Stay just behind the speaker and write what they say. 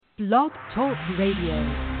Blog Talk Radio.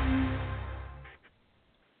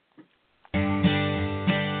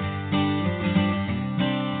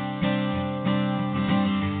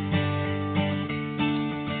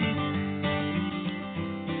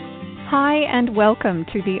 Hi, and welcome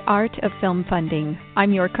to The Art of Film Funding.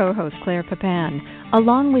 I'm your co-host, Claire Papin,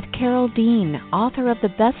 along with Carol Dean, author of the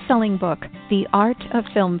best-selling book, The Art of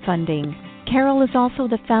Film Funding. Carol is also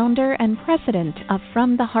the founder and president of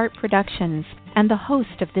From the Heart Productions and the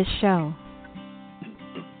host of this show.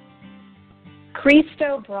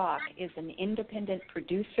 Christo Brock is an independent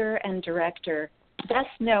producer and director, best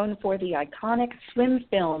known for the iconic swim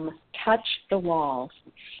film Touch the Wall.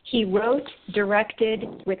 He wrote, directed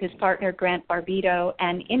with his partner Grant Barbito,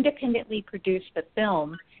 and independently produced the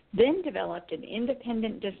film, then developed an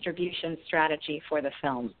independent distribution strategy for the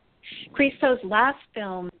film. Christo's last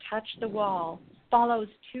film, Touch the Wall, follows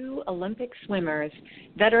two Olympic swimmers,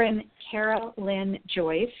 veteran Cara Lynn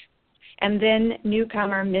Joyce and then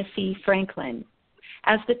newcomer Missy Franklin,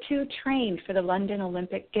 as the two trained for the London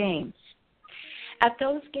Olympic Games. At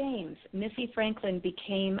those games, Missy Franklin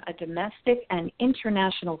became a domestic and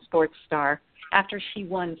international sports star after she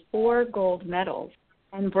won 4 gold medals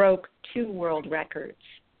and broke 2 world records.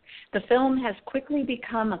 The film has quickly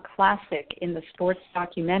become a classic in the sports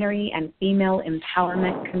documentary and female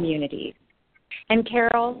empowerment community. And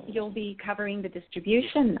Carol, you'll be covering the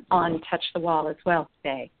distribution on Touch the Wall as well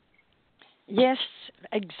today. Yes,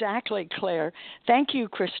 exactly, Claire. Thank you,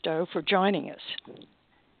 Christo, for joining us.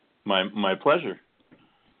 My pleasure.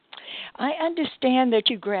 I understand that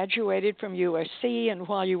you graduated from USC, and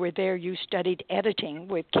while you were there, you studied editing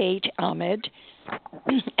with Kate Ahmed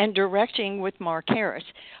and directing with Mark Harris.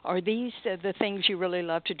 Are these the things you really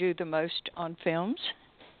love to do the most on films?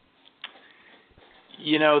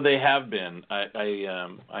 You know, they have been.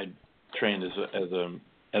 I trained as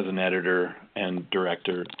an editor and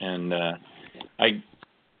director, and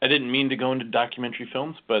I didn't mean to go into documentary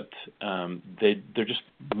films, but they're just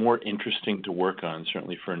more interesting to work on,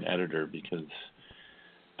 certainly for an editor, because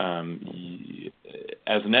as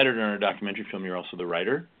an editor on a documentary film, you're also the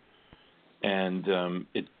writer, and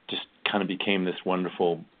it just kind of became this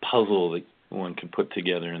wonderful puzzle that one could put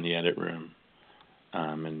together in the edit room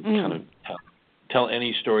and kind of tell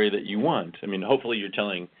any story that you want. I mean, hopefully you're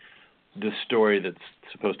telling the story that's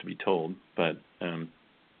supposed to be told, but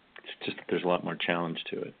it's just there's a lot more challenge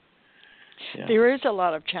to it. Yeah. There is a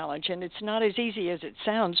lot of challenge, and it's not as easy as it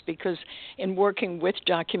sounds, because in working with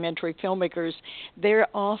documentary filmmakers, there are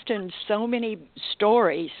often so many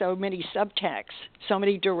stories, so many subtexts, so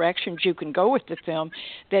many directions you can go with the film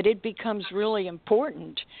that it becomes really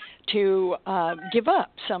important to give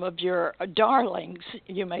up some of your darlings,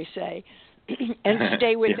 you may say, and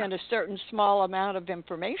stay within a certain small amount of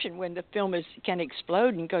information when the film can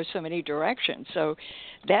explode and go so many directions. So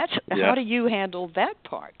that's how do you handle that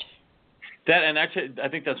part? That, and actually, I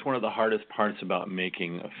think that's one of the hardest parts about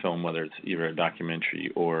making a film, whether it's either a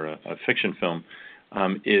documentary or a fiction film,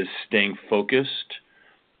 is staying focused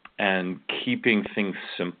and keeping things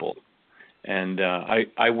simple. And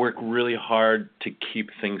I work really hard to keep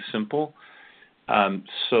things simple,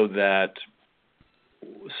 so that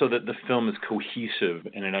the film is cohesive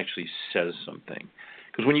and it actually says something.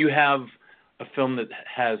 Because when you have a film that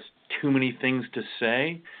has too many things to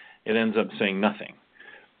say, it ends up saying nothing.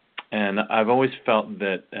 And I've always felt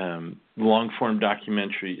that long-form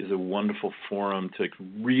documentary is a wonderful forum to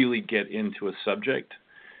really get into a subject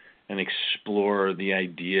and explore the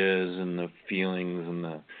ideas and the feelings and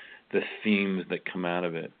the themes that come out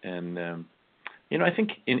of it. And I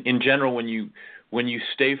think in general, when you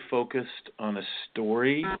stay focused on a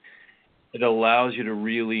story, it allows you to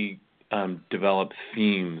really develop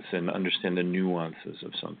themes and understand the nuances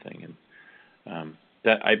of something. And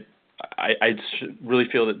that I really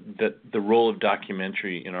feel that the role of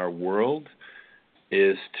documentary in our world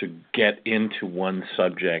is to get into one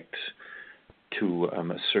subject to a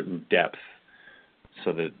certain depth,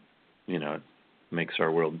 so that it makes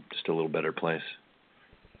our world just a little better place.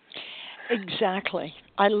 Exactly.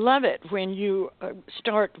 I love it when you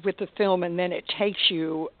start with the film and then it takes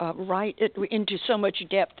you right into so much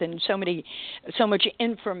depth and so much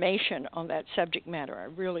information on that subject matter. I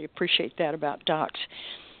really appreciate that about docs,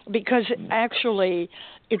 because actually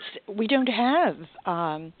we don't have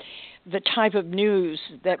the type of news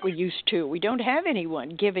that we used to. We don't have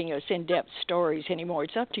anyone giving us in-depth stories anymore.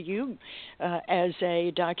 It's up to you as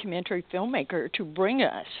a documentary filmmaker to bring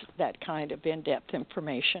us that kind of in-depth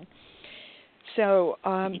information. So,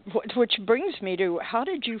 which brings me to, how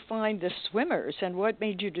did you find the swimmers, and what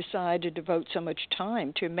made you decide to devote so much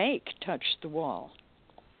time to make Touch the Wall?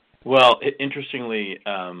 Well, interestingly,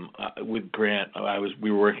 with Grant,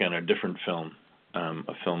 we were working on a different film,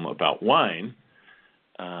 a film about wine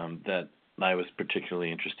that I was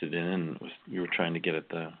particularly interested in, and we were trying to get at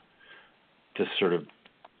this sort of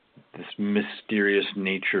this mysterious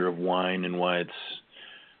nature of wine and why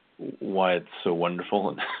it's so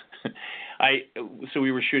wonderful. So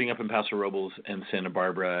we were shooting up in Paso Robles and Santa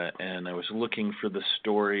Barbara, and I was looking for the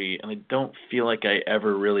story, and I don't feel like I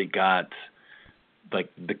ever really got like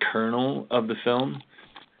the kernel of the film.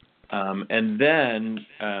 And then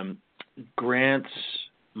Grant's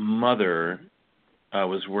mother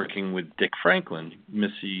was working with Dick Franklin,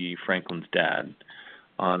 Missy Franklin's dad,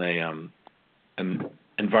 on an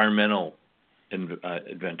environmental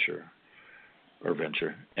venture,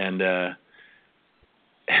 and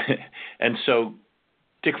and so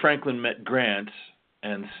Dick Franklin met Grant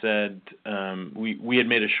and said we had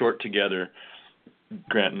made a short together,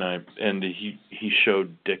 Grant and I, and he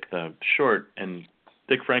showed Dick the short, and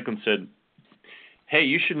Dick Franklin said, "Hey,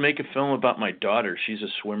 you should make a film about my daughter. She's a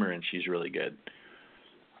swimmer and she's really good."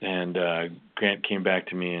 And Grant came back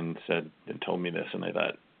to me and told me this, and I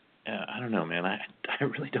thought, I don't know, man. I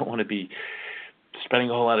really don't want to be spending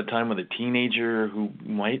a whole lot of time with a teenager who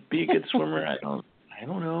might be a good swimmer. I don't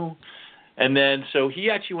know. And then so he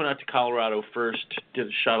actually went out to Colorado first,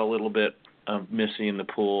 shot a little bit of Missy in the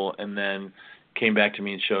pool, and then came back to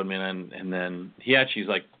me and showed me, and then he actually was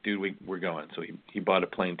like, "Dude, we're going." So he bought a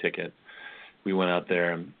plane ticket. We went out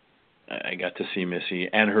there, and I got to see Missy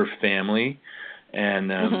and her family,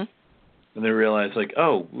 and and they realized, like,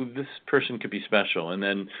 oh, this person could be special. And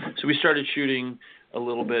then so we started shooting a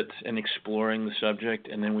little bit and exploring the subject,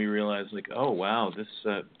 and then we realized, like, oh, wow,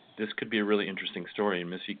 this could be a really interesting story, and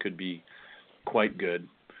Missy could be quite good.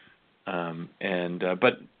 But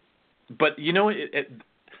you know,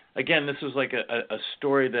 again, this was like a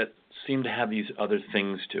story that seemed to have these other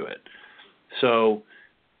things to it. So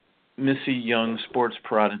Missy Young, sports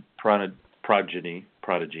prodigy,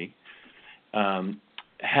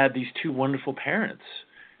 had these two wonderful parents.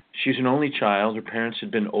 She's an only child. Her parents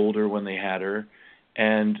had been older when they had her,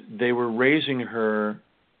 and they were raising her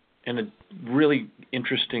in a really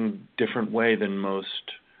interesting, different way than most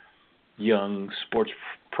young sports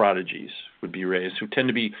prodigies would be raised, who tend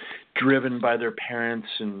to be driven by their parents,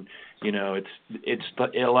 and you know, it's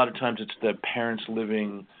a lot of times it's the parents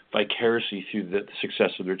living vicariously through the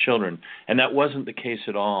success of their children, and that wasn't the case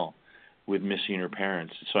at all with Missy and her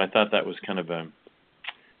parents. So I thought that was kind of a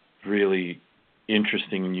really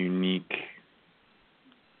interesting and unique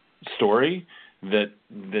story that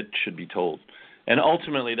should be told. And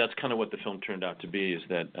ultimately, that's kind of what the film turned out to be, is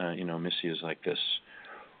that Missy is like this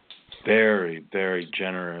very, very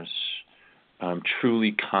generous,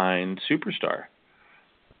 truly kind superstar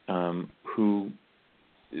who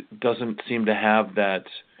doesn't seem to have that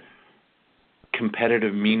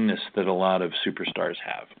competitive meanness that a lot of superstars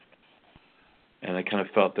have. And I kind of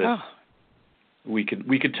felt that we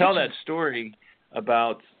could tell that story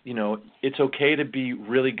about, it's okay to be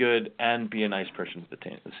really good and be a nice person at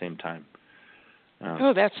the same time.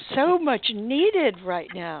 That's so much needed right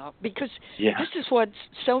now, because this is what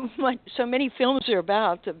so many films are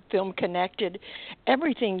about. The film Connected,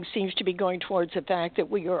 everything seems to be going towards the fact that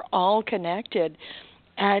we are all connected,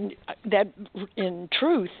 and that in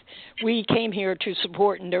truth we came here to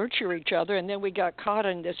support and nurture each other, and then we got caught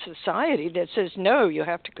in this society that says no, you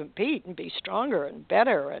have to compete and be stronger and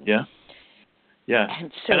better. And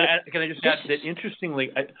And so can I just add that,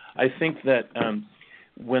 interestingly, I think that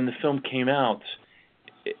when the film came out,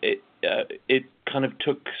 it kind of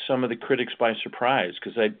took some of the critics by surprise,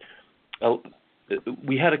 because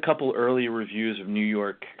we had a couple early reviews of New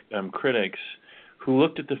York critics who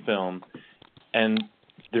looked at the film, and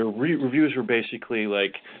their reviews were basically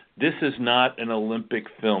like, "This is not an Olympic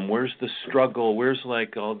film. Where's the struggle? Where's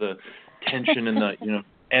like all the tension and the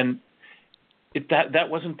and that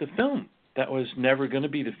wasn't the film. That was never going to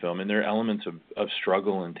be the film, and there are elements of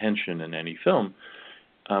struggle and tension in any film,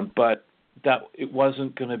 but that it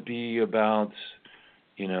wasn't going to be about,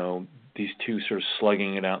 these two sort of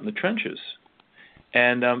slugging it out in the trenches.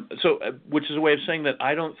 And so, which is a way of saying that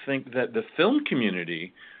I don't think that the film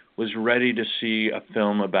community was ready to see a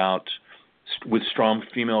film with strong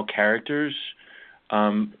female characters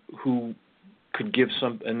who could give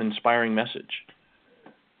an inspiring message.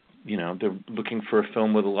 They're looking for a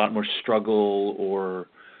film with a lot more struggle or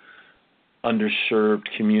underserved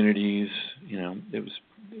communities. It was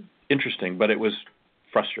interesting, but it was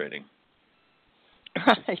frustrating.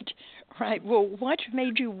 Right. Well, what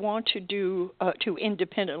made you want to do to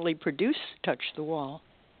independently produce Touch the Wall?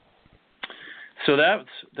 So that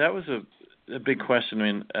was a big question.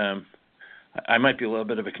 I mean, I might be a little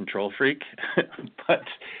bit of a control freak, but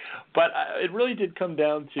it really did come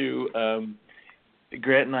down to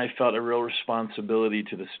Grant and I felt a real responsibility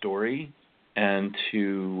to the story and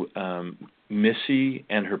to Missy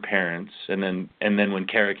and her parents, and then when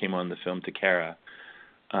Kara came on the film, to Kara,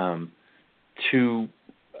 to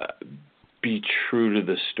be true to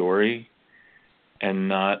the story and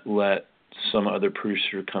not let some other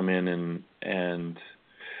producer come in and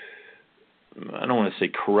I don't want to say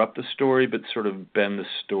corrupt the story, but sort of bend the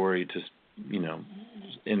story to,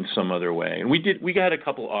 in some other way. And we got a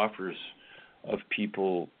couple offers of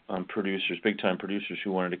people, producers, big-time producers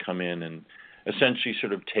who wanted to come in and essentially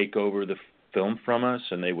sort of take over the film from us,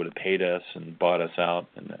 and they would have paid us and bought us out.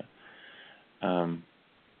 And I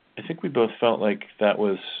think we both felt like that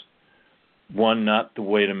was, one, not the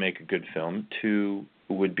way to make a good film. Two,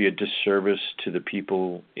 would be a disservice to the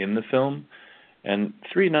people in the film. And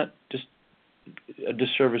three, not just a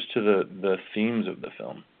disservice to the themes of the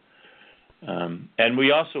film. And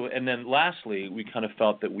then lastly, we kind of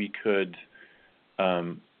felt that we could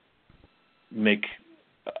make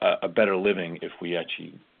a better living if we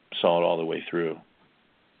actually saw it all the way through.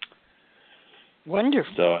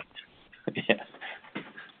 Wonderful. So, yeah.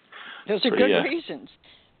 Those are good reasons.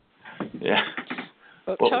 Yeah.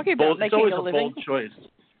 Well, talking about making a living. It's always a bold choice.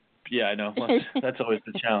 Yeah, I know. That's always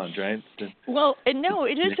the challenge, right? Well, no,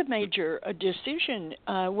 it is a major decision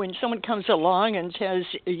when someone comes along and says,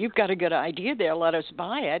 you've got a good idea there, let us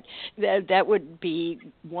buy it. That would be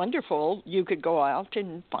wonderful. You could go out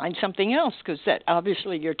and find something else because that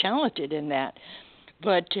obviously you're talented in that.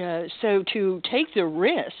 But so to take the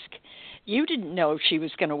risk, you didn't know if she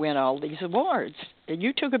was going to win all these awards.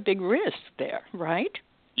 You took a big risk there, right?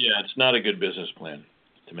 Yeah, it's not a good business plan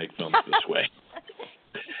to make films this way.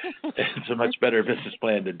 It's a much better business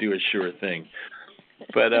plan to do a sure thing.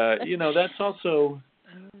 But that's also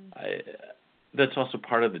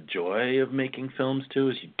part of the joy of making films too,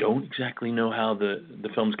 is you don't exactly know how the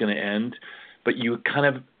film's going to end, but you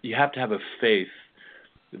have to have a faith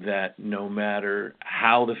that no matter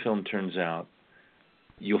how the film turns out,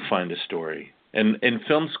 you'll find a story. And in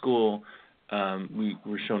film school, we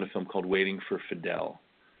were shown a film called Waiting for Fidel.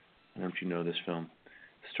 I don't know if you know this film.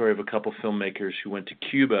 Story of a couple filmmakers who went to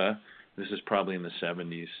Cuba, this is probably in the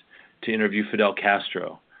 70s, to interview Fidel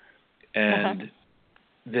Castro. And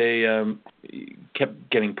they kept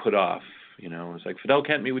getting put off. It was like, Fidel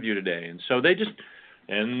can't meet with you today. And so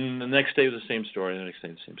and the next day was the same story, the next day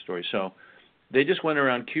the same story. So they just went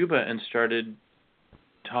around Cuba and started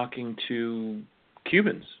talking to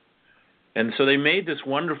Cubans. And so they made this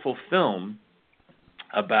wonderful film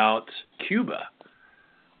about Cuba.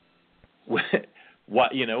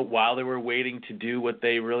 While they were waiting to do what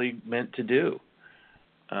they really meant to do.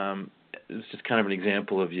 It's just kind of an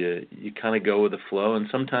example of you kind of go with the flow, and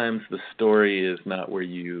sometimes the story is not where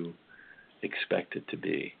you expect it to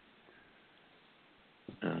be.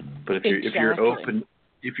 But if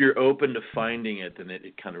you're open to finding it, then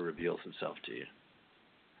it kind of reveals itself to you.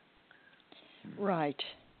 Right.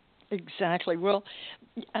 Exactly. Well,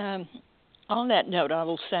 on that note, I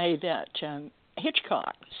will say that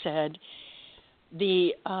Hitchcock said in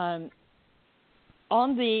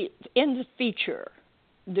the feature,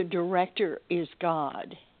 the director is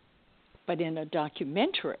God, but in a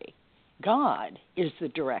documentary, God is the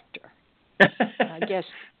director. I guess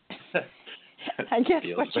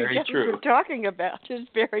what you guys were talking about is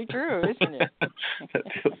very true, isn't it? That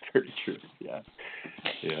feels very true. Yeah.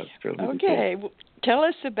 Yeah. Okay. Well, tell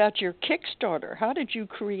us about your Kickstarter. How did you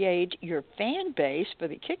create your fan base for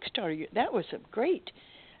the Kickstarter? That was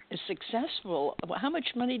successful. How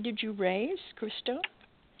much money did you raise, Christo?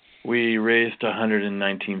 We raised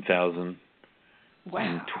 $119,000 in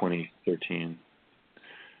 2013.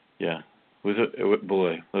 Yeah, it was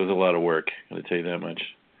a lot of work. I'm going to tell you that much.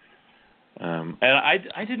 And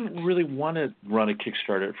I didn't really want to run a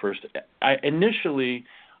Kickstarter at first. Initially,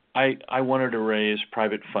 I wanted to raise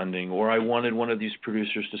private funding, or I wanted one of these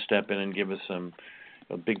producers to step in and give us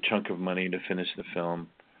a big chunk of money to finish the film,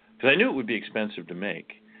 because I knew it would be expensive to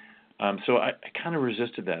make. So I kind of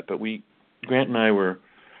resisted that, but Grant and I were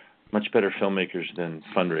much better filmmakers than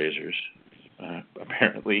fundraisers,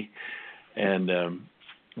 apparently, and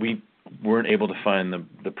we weren't able to find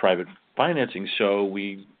the private financing, so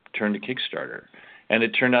we turned to Kickstarter, and it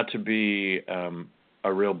turned out to be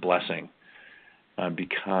a real blessing,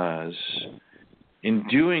 because in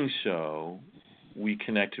doing so, we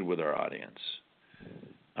connected with our audience,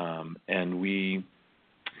 and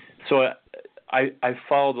I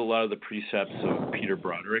followed a lot of the precepts of Peter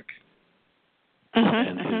Broderick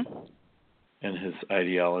and his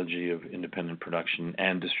ideology of independent production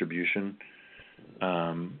and distribution.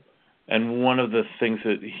 And And one of the things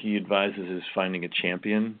that he advises is finding a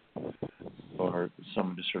champion or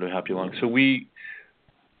someone to sort of help you along. So we,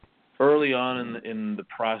 early on in the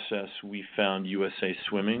process, we found USA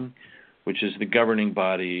Swimming, which is the governing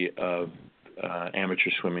body of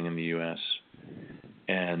amateur swimming in the U.S.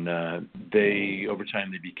 And over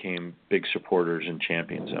time, they became big supporters and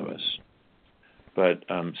champions of us. But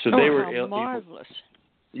so they were marvelous.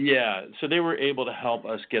 So they were able to help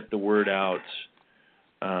us get the word out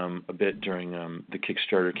a bit during the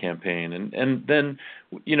Kickstarter campaign, and then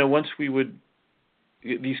once we would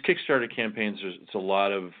these Kickstarter campaigns, it's a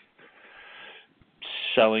lot of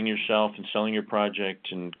selling yourself and selling your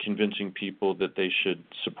project and convincing people that they should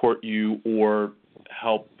support you or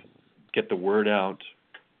help get the word out.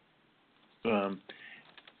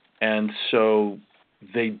 And so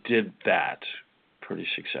they did that pretty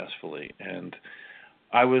successfully, and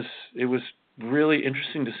it was really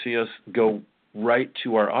interesting to see us go right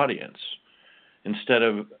to our audience instead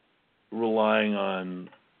of relying on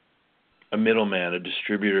a middleman, a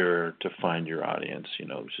distributor to find your audience,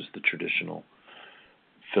 which is the traditional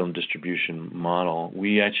film distribution model.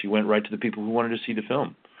 We actually went right to the people who wanted to see the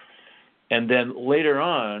film. And then later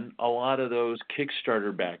on, a lot of those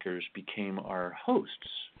Kickstarter backers became our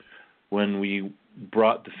hosts when we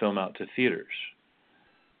brought the film out to theaters.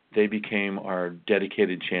 They became our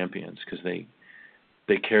dedicated champions because they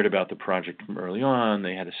cared about the project from early on,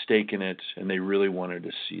 they had a stake in it, and they really wanted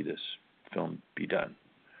to see this film be done.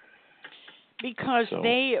 Because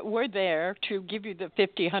they were there to give you the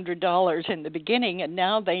 $100 in the beginning, and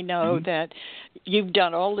now they know that you've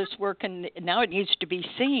done all this work, and now it needs to be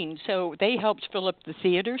seen. So they helped fill up the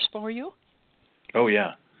theaters for you? Oh,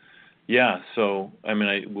 yeah. Yeah, so,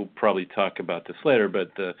 we'll probably talk about this later,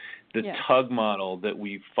 but the tug model that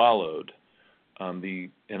we followed,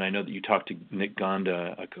 and I know that you talked to Nick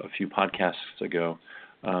Gonda a few podcasts ago,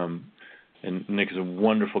 and Nick is a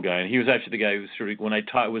wonderful guy, and he was actually the guy who sort of, when I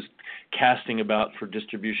was casting about for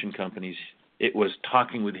distribution companies, it was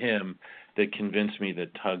talking with him that convinced me that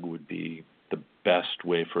Tug would be the best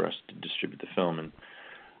way for us to distribute the film.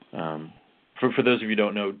 And for those of you who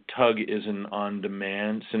don't know, Tug is an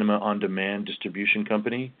cinema on-demand distribution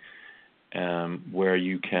company where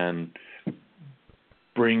you can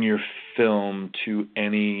bring your film to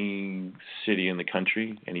any city in the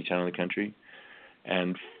country, any town in the country,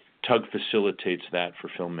 and Tug facilitates that for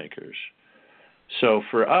filmmakers. So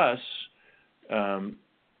for us,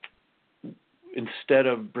 instead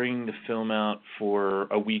of bringing the film out for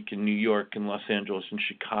a week in New York and Los Angeles and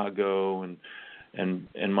Chicago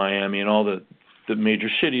and Miami and all the major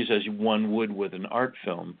cities as one would with an art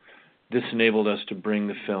film, this enabled us to bring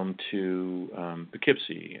the film to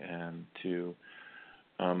Poughkeepsie and to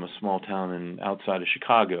a small town outside of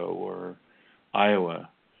Chicago or Iowa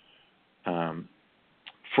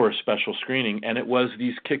for a special screening. And it was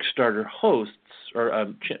these Kickstarter hosts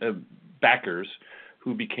or backers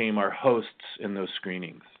who became our hosts in those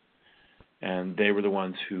screenings. And they were the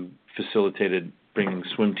ones who facilitated bringing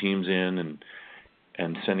swim teams in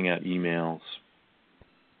and sending out emails.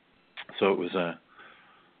 So it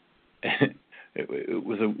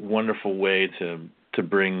was a wonderful way to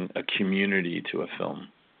bring a community to a film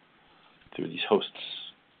through these hosts.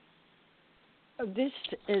 This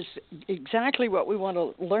is exactly what we want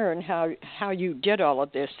to learn, how you did all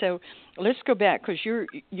of this. So let's go back, because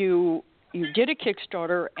you did a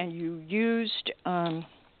Kickstarter and you used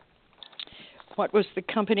what was the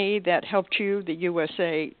company that helped you? The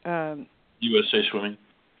USA Swimming.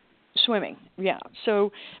 Swimming, yeah.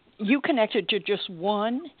 So you connected to just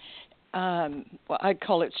one, I'd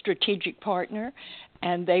call it strategic partner,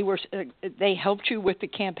 and they helped you with the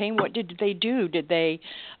campaign. What did they do? Did they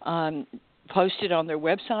post it on their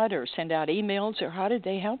website or send out emails, or how did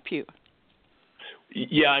they help you?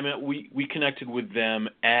 Yeah, we connected with them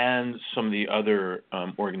and some of the other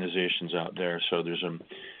organizations out there. So there's a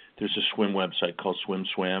swim website called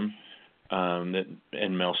SwimSwam,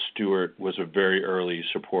 and Mel Stewart was a very early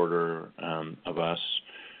supporter of us.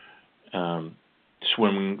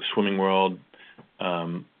 Swimming World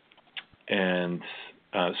and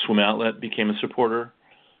Swim Outlet became a supporter.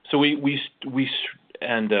 So we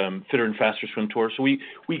and Fitter and Faster Swim Tour. So we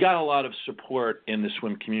got a lot of support in the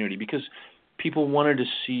swim community because people wanted to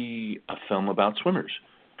see a film about swimmers.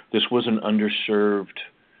 This was an underserved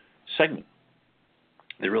segment.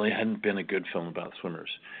 There really hadn't been a good film about swimmers.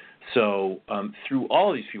 So through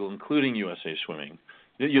all these people, including USA Swimming,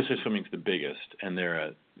 USA Swimming's the biggest, and they're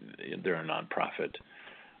a nonprofit,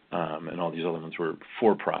 and all these other ones were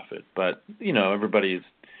for profit. But everybody is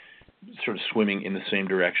sort of swimming in the same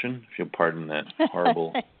direction, if you'll pardon that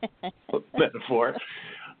horrible metaphor.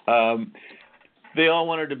 they all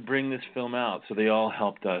wanted to bring this film out, so they all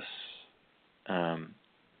helped us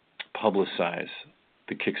publicize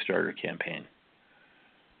the Kickstarter campaign.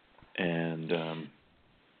 And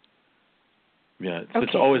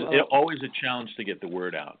it's always a challenge to get the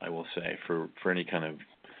word out, I will say, for any kind of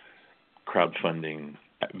crowdfunding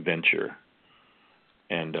venture.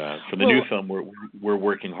 And for the new film, we're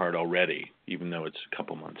working hard already, even though it's a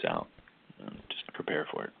couple months out, just to prepare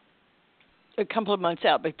for it. A couple of months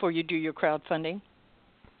out before you do your crowdfunding?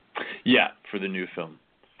 Yeah, for the new film.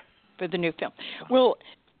 For the new film. Well,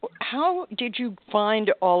 how did you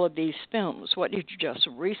find all of these films? What, did you just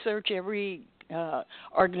research every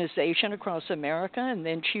organization across America and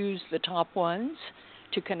then choose the top ones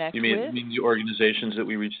to connect with? You mean the organizations that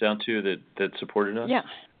we reached out to that supported us? Yeah.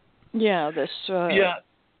 Yeah, this Showing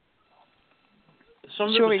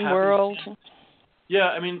World. Yeah,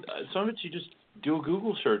 I mean, some of it you just do a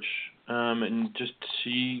Google search and just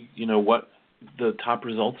see, what the top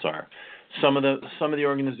results are. Some of the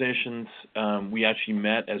organizations we actually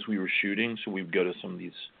met as we were shooting, so we'd go to some of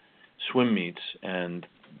these swim meets, and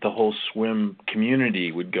the whole swim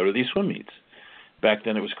community would go to these swim meets. Back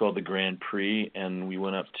then it was called the Grand Prix, and we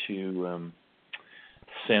went up to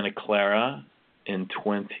Santa Clara in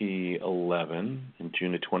 2011, in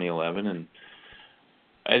June of 2011, and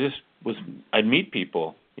I'd meet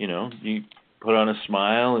people, you put on a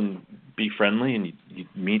smile and be friendly, and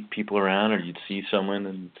you'd meet people around, or you'd see someone,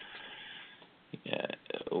 and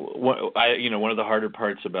one of the harder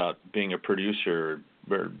parts about being a producer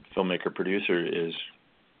or filmmaker producer is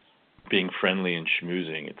being friendly and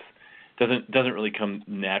schmoozing. It doesn't really come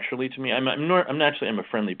naturally to me. I'm a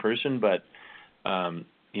friendly person, but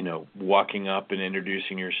walking up and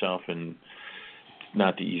introducing yourself and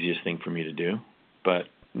not the easiest thing for me to do. But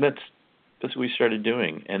that's what we started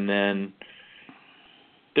doing, and then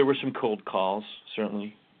there were some cold calls,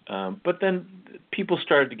 certainly. But then people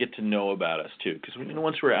started to get to know about us too, because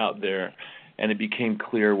once we're out there and it became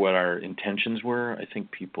clear what our intentions were, I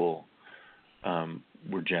think people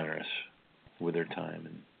were generous with their time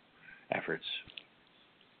and efforts.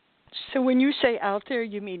 So when you say out there,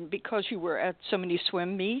 you mean because you were at so many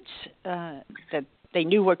swim meets that they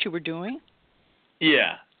knew what you were doing?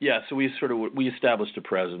 Yeah. So we established a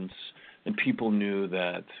presence, and people knew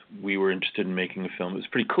that we were interested in making a film. It was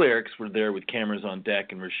pretty clear because we're there with cameras on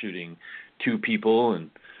deck and we're shooting 2 people, and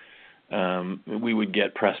we would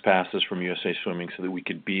get press passes from USA Swimming so that we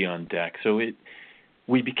could be on deck. So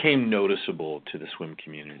we became noticeable to the swim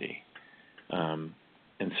community. And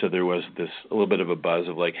so there was a little bit of a buzz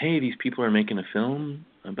of like, hey, these people are making a film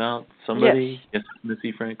about somebody. Yes,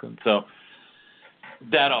 Missy Franklin. So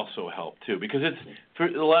that also helped too, because for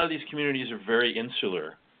a lot of these communities are very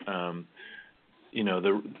insular. The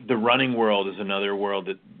running world is another world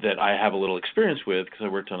that I have a little experience with because I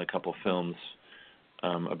worked on a couple films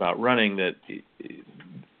about running, that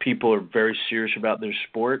people are very serious about their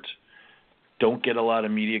sport, don't get a lot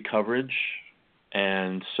of media coverage,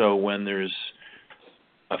 and so when there's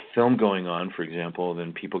a film going on, for example,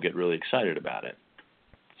 then people get really excited about it.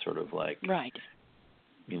 Sort of like, right.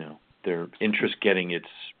 Their interest getting its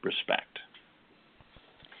respect.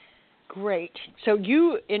 Great. So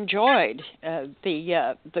you enjoyed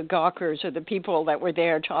the gawkers or the people that were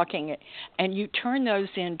there talking, and you turned those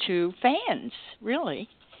into fans, really.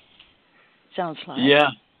 Sounds like. Yeah.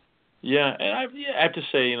 And I have to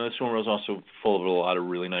say, this one was also full of a lot of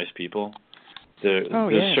really nice people. There's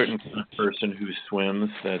a certain kind of person who swims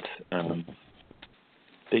that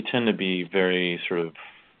they tend to be very sort of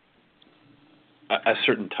a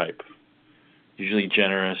certain type, usually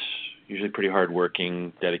generous, usually pretty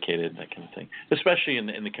hardworking, dedicated, that kind of thing, especially in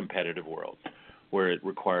the competitive world where it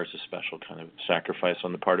requires a special kind of sacrifice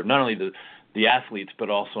on the part of not only the athletes but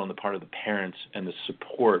also on the part of the parents and the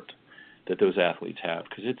support that those athletes have,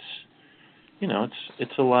 because it's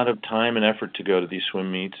a lot of time and effort to go to these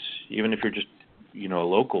swim meets, even if you're just a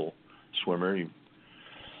local swimmer. You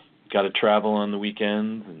got to travel on the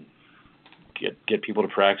weekends and get people to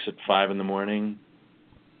practice at 5 a.m.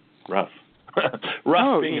 Rough.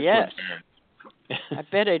 Being a yes. swimmer. I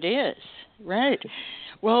bet it is. Right.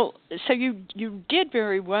 Well, so you did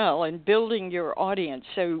very well in building your audience.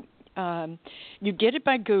 So you did it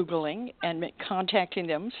by Googling and contacting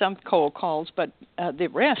them, some cold calls, but the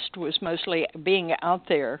rest was mostly being out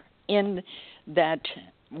there in that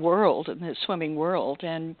world, in the swimming world,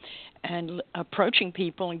 and approaching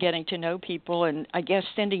people and getting to know people, and I guess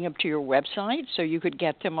sending them to your website so you could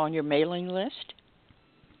get them on your mailing list.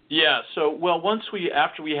 Yeah. So,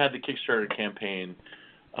 after we had the Kickstarter campaign,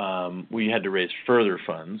 we had to raise further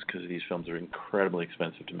funds because these films are incredibly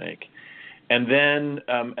expensive to make. And then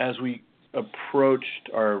as we approached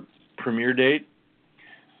our premiere date,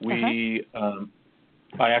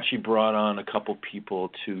 I actually brought on a couple people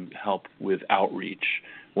to help with outreach.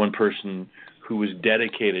 One person who was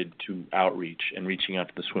dedicated to outreach and reaching out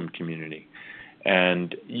to the swim community.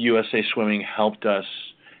 And USA Swimming helped us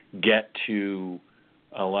get to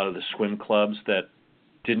a lot of the swim clubs that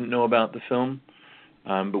didn't know about the film.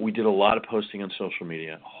 But we did a lot of posting on social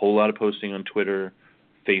media, a whole lot of posting on Twitter,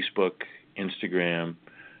 Facebook, Instagram.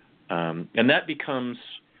 And that becomes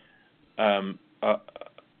a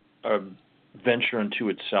venture unto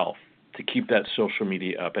itself to keep that social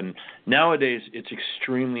media up. And nowadays, it's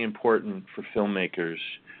extremely important for filmmakers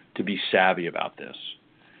to be savvy about this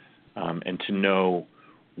and to know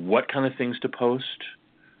what kind of things to post,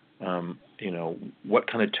 what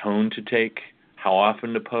kind of tone to take, how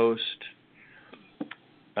often to post,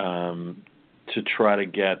 to try to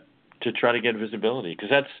get visibility. Because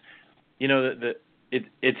that's,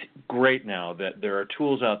 it's great now that there are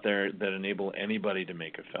tools out there that enable anybody to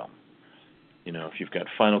make a film. If you've got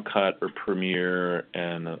Final Cut or Premiere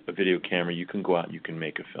and a video camera, you can go out and you can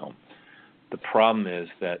make a film. The problem is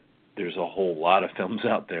that there's a whole lot of films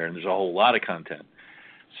out there and there's a whole lot of content.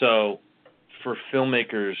 So for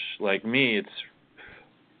filmmakers like me,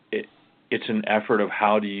 it's an effort of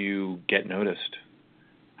how do you get noticed?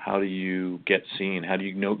 How do you get seen? How do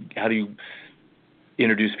you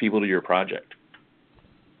introduce people to your project?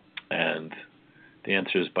 And the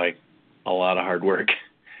answer is by a lot of hard work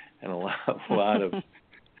and a lot of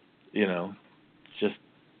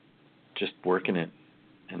just working it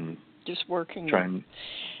and just working. Try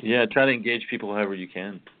to engage people however you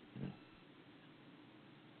can.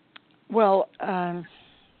 Well,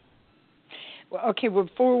 okay,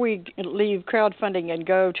 before we leave crowdfunding and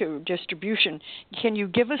go to distribution, can you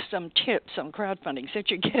give us some tips on crowdfunding?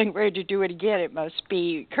 Since you're getting ready to do it again, it must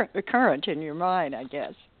be current in your mind, I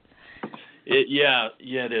guess. Yeah,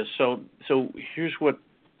 it is. So here's what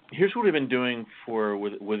we've been doing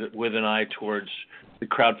with an eye towards the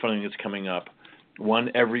crowdfunding that's coming up.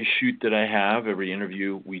 One, every shoot that I have, every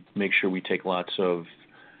interview, we make sure we take lots of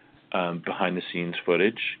behind-the-scenes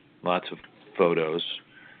footage, lots of photos,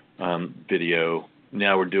 video.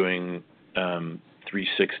 Now we're doing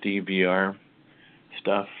 360 VR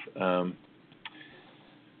stuff.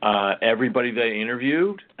 Everybody that I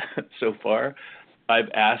interviewed so far, I've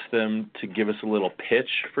asked them to give us a little pitch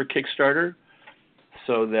for Kickstarter,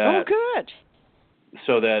 so that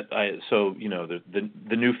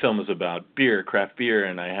the new film is about beer, craft beer,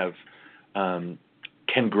 and I have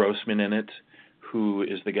Ken Grossman in it, who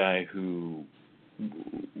is the guy who,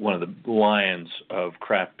 one of the lions of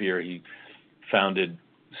craft beer. He founded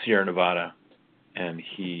Sierra Nevada, and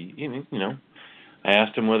I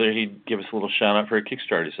asked him whether he'd give us a little shout out for a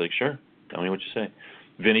Kickstarter. He's like, sure, tell me what you say.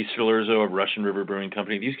 Vinny Svilurzo of Russian River Brewing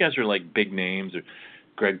Company. These guys are like big names. Or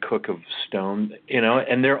Greg Cook of Stone,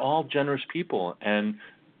 and they're all generous people, and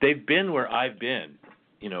they've been where I've been,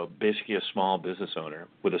 basically a small business owner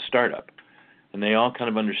with a startup, and they all kind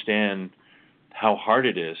of understand how hard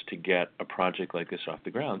it is to get a project like this off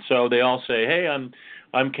the ground. So they all say, hey,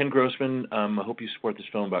 I'm Ken Grossman. I hope you support this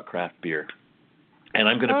film about craft beer, and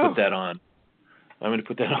I'm going to put that on. I'm going to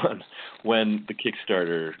put that on when the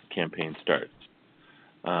Kickstarter campaign starts.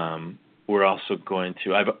 We're also going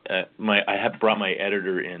to. I have brought my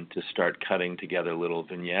editor in to start cutting together little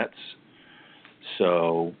vignettes.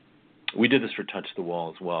 So we did this for Touch the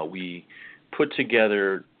Wall as well. We put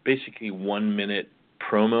together basically 1-minute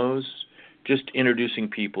promos, just introducing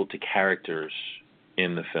people to characters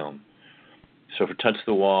in the film. So for Touch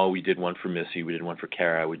the Wall, we did one for Missy, we did one for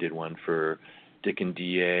Kara, we did one for Dick and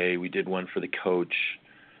D.A., we did one for the coach,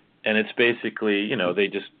 and it's basically they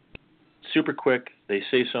just. Super quick. They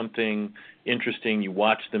say something interesting. You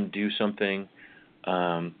watch them do something,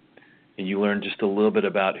 and you learn just a little bit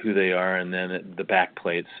about who they are. And then at the back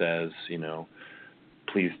plate says,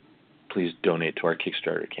 please donate to our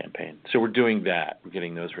Kickstarter campaign. So we're doing that. We're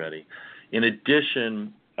getting those ready. In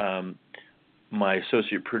addition, my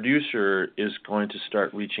associate producer is going to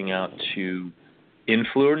start reaching out to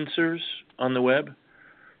influencers on the web.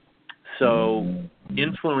 So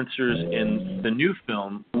influencers in the new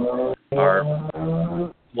film are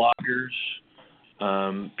bloggers,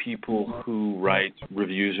 people who write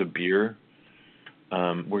reviews of beer.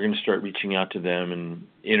 We're going to start reaching out to them and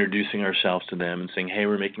introducing ourselves to them and saying, hey,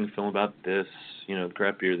 we're making a film about this,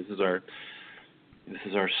 craft beer. This is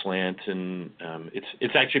our slant, and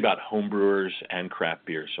it's actually about homebrewers and craft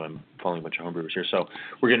beer. So I'm following a bunch of homebrewers here. So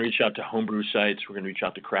we're going to reach out to homebrew sites. We're going to reach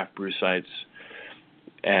out to craft brew sites.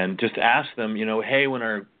 And just ask them, hey, when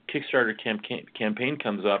our Kickstarter campaign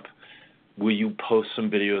comes up, will you post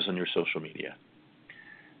some videos on your social media?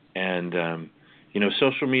 And,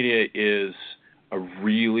 social media is a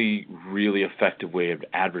really, really effective way of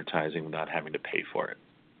advertising without having to pay for it.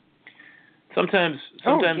 Sometimes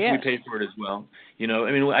yes. we pay for it as well. You know,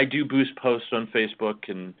 I mean, I do boost posts on Facebook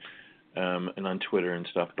and on Twitter and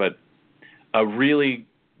stuff, but a really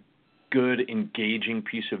good, engaging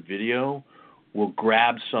piece of video will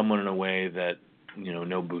grab someone in a way that, you know,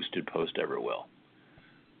 no boosted post ever will.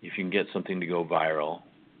 If you can get something to go viral,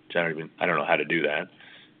 which I don't know how to do that,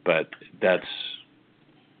 but that's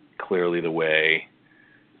clearly the way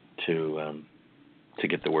to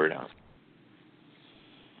get the word out.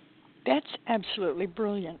 That's absolutely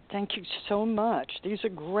brilliant. Thank you so much. These are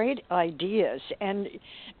great ideas. And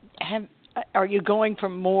are you going for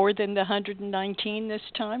more than the 119 this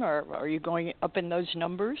time, or are you going up in those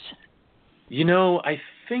numbers? You know, I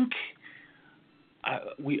think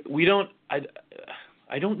we don't.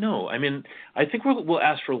 I don't know. I mean, I think we'll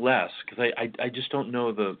ask for less because I just don't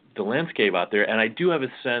know the landscape out there, and I do have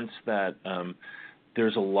a sense that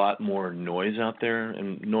there's a lot more noise out there,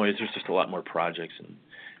 and there's just a lot more projects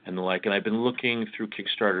and the like. And I've been looking through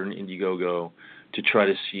Kickstarter and Indiegogo to try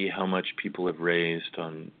to see how much people have raised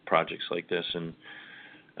on projects like this, and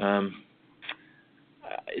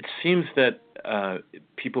it seems that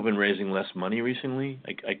people have been raising less money recently.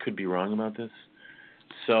 I could be wrong about this.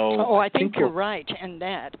 So I think you're right in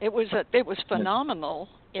that. It was phenomenal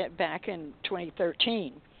back in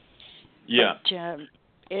 2013. Yeah.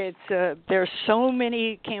 But, there's so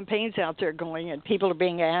many campaigns out there going, and people are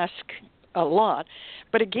being asked a lot.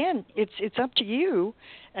 But again, it's up to you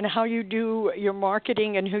and how you do your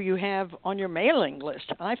marketing and who you have on your mailing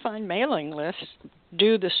list. I find mailing lists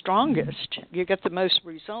do the strongest. You get the most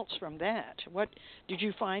results from that. What did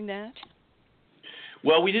you find that?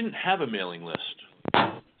 Well, we didn't have a mailing list.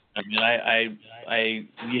 I mean,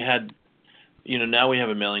 we had, you know, now we have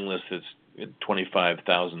a mailing list that's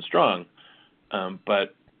 25,000 strong,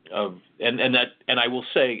 but I will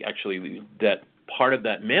say actually that part of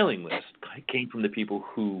that mailing list came from the people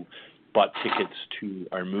who bought tickets to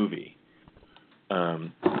our movie.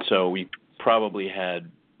 So we probably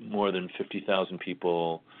had more than 50,000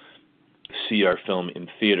 people see our film in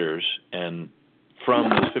theaters, and from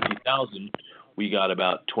those 50,000, we got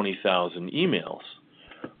about 20,000 emails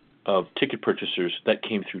of ticket purchasers that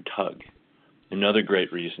came through Tug. Another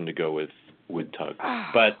great reason to go with Tug.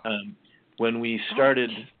 But when we started,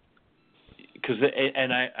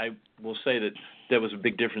 I will say that there was a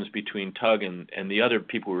big difference between Tug and the other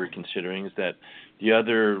people we were considering, is that the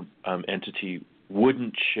other entity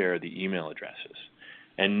wouldn't share the email addresses.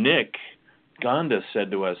 And Nick Gonda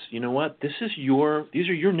said to us, you know what, these are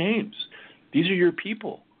your names. These are your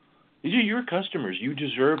people. These are your customers. You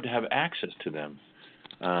deserve to have access to them.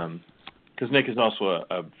 Because Nick is also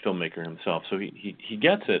a filmmaker himself, so he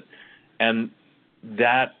gets it. And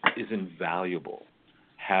that is invaluable,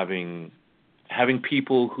 having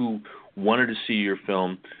people who wanted to see your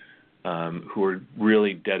film, who are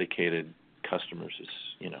really dedicated customers, is,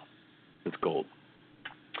 you know, it's gold.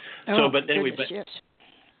 But anyway, yes.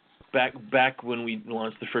 Back when we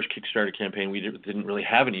launched the first Kickstarter campaign, we didn't really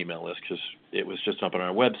have an email list because it was just up on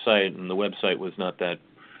our website, and the website wasn't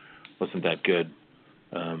that good,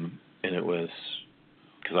 and it was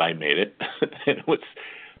because I made it. It was,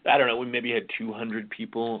 I don't know, we maybe had 200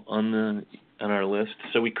 people on our list,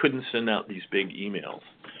 so we couldn't send out these big emails.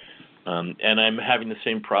 And I'm having the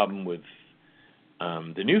same problem with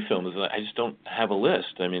the new film, is that I just don't have a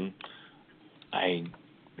list. I mean,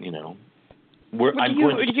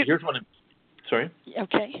 here's one. Sorry?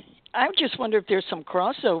 Okay. I just wonder if there's some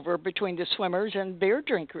crossover between the swimmers and beer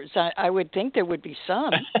drinkers. I would think there would be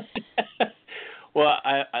some. Well,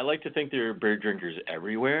 I like to think there are beer drinkers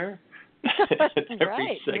everywhere.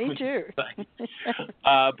 Right, me too.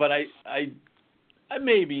 But I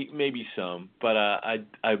maybe some, but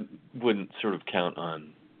I wouldn't sort of count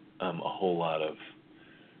on a whole lot of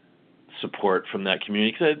support from that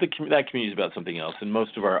community, because that community is about something else, and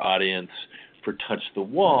most of our audience for Touch the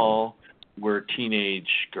Wall were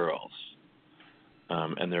teenage girls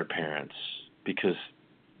and their parents, because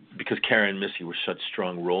Kara and Missy were such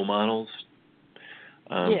strong role models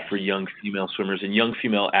for young female swimmers and young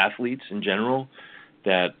female athletes in general,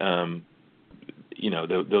 that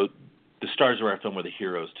the stars of our film were the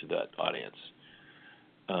heroes to that audience.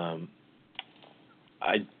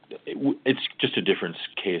 It's just a different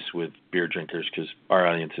case with beer drinkers, because our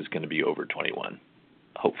audience is going to be over 21,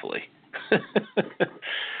 hopefully.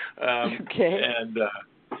 Okay. And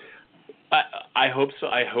I hope so.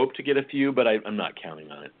 I hope to get a few, but I'm not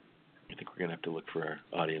counting on it. I think we're going to have to look for our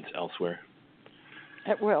audience elsewhere.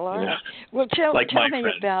 Well, all right. Well, tell my me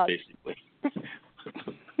friends, about basically.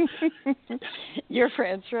 your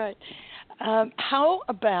friends, right? How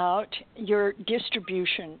about your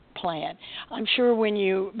distribution plan? I'm sure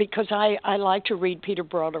because I like to read Peter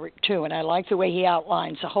Broderick too, and I like the way he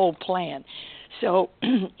outlines the whole plan. So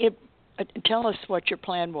tell us what your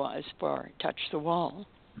plan was for Touch the Wall.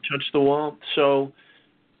 Touch the Wall. So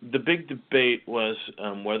the big debate was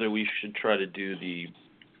whether we should try to do the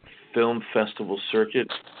film festival circuit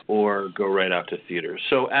or go right out to theaters.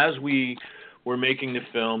 So as we were making the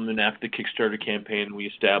film, and after the Kickstarter campaign, we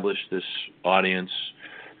established this audience.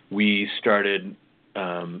 We started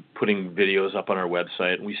putting videos up on our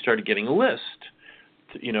website, and we started getting a list,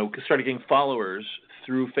 started getting followers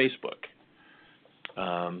through Facebook.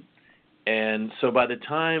 And so by the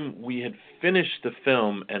time we had finished the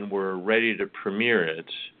film and were ready to premiere it,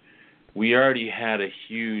 we already had a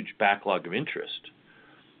huge backlog of interest.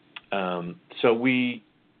 So we,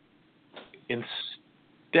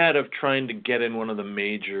 instead of trying to get in one of the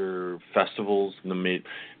major festivals, to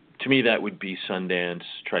me that would be Sundance,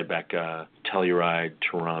 Tribeca, Telluride,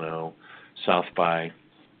 Toronto, South by,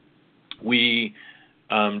 we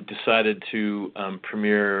decided to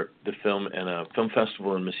premiere the film in a film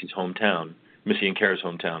festival in Missy and Kara's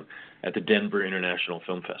hometown, at the Denver International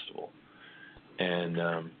Film Festival,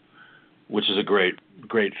 and which is a great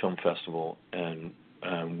film festival. And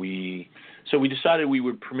we decided we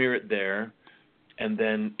would premiere it there, and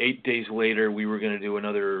then 8 days later we were going to do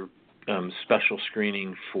another special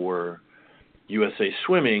screening for USA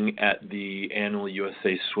Swimming at the annual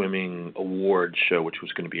USA Swimming Awards show, which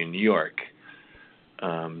was going to be in New York.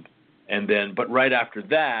 But right after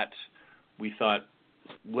that, we thought,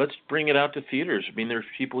 let's bring it out to theaters. I mean, there's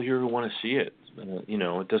people here who want to see it.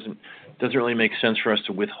 It doesn't really make sense for us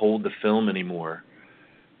to withhold the film anymore.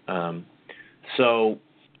 So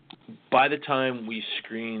by the time we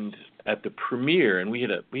screened at the premiere, and we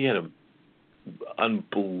had a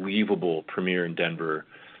unbelievable premiere in Denver.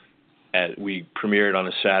 We premiered on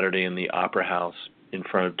a Saturday in the Opera House in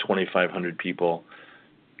front of 2,500 people.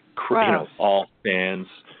 Wow. All fans,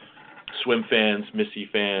 swim fans, Missy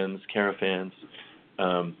fans, Kara fans.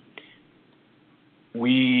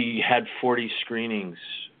 We had 40 screenings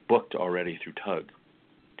booked already through Tug,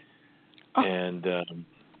 and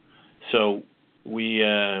so we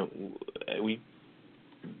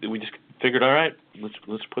just figured, all right,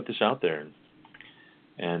 let's put this out there.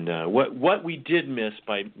 And what we did miss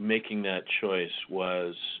by making that choice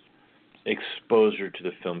was exposure to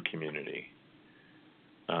the film community,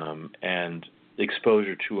 and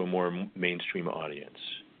exposure to a more mainstream audience.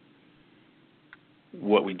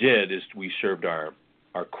 What we did is we served our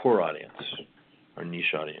core audience, our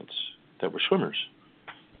niche audience, that were swimmers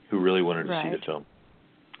who really wanted to see the film.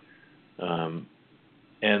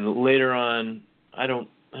 And later on, I don't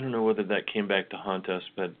know whether that came back to haunt us,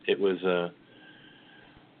 but it was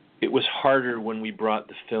harder when we brought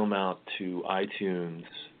the film out to iTunes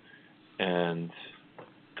and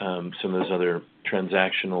some of those other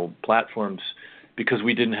transactional platforms, because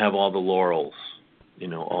we didn't have all the laurels,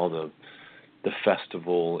 all the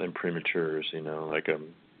festival imprimaturs, like a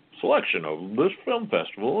selection of this film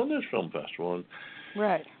festival and this film festival, and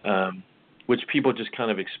right, which people just kind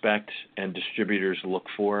of expect and distributors look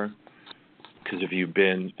for. Because if you've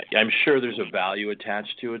been, I'm sure there's a value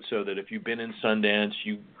attached to it, so that if you've been in Sundance,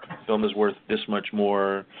 film is worth this much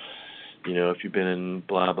more. If you've been in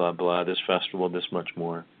blah, blah, blah, this festival, this much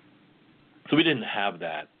more. So we didn't have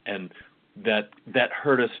that, and that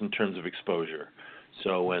hurt us in terms of exposure.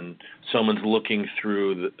 So when someone's looking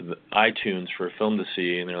through the iTunes for a film to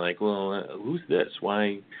see, and they're like, well, who's this?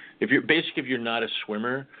 Why? If you're not a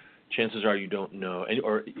swimmer, chances are you don't know,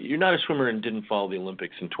 or you're not a swimmer and didn't follow the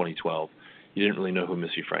Olympics in 2012. You didn't really know who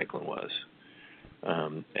Missy Franklin was,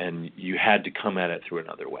 and you had to come at it through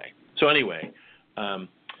another way. So anyway,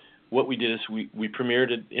 what we did is we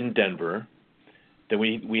premiered it in Denver. Then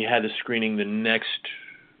we had a screening the next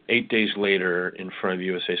 8 days later in front of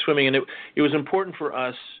USA Swimming, and it was important for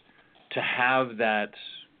us to have that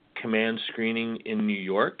command screening in New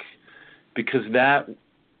York, because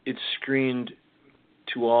it screened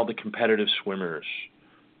to all the competitive swimmers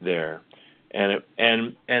there, and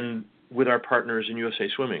with our partners in USA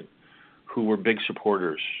Swimming, who were big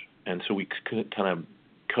supporters, and so we kind of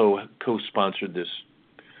co-sponsored this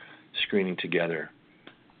screening together,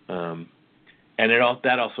 and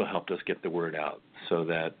that also helped us get the word out, so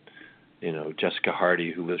that Jessica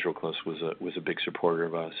Hardy, who lives real close, was a big supporter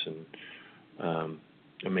of us, and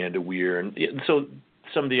Amanda Weir, and so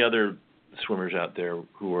some of the other swimmers out there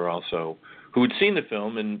who had seen the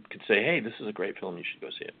film and could say, hey, this is a great film, you should go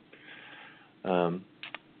see it.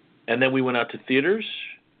 And then we went out to theaters,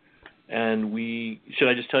 and should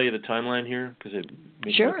I just tell you the timeline here? Because it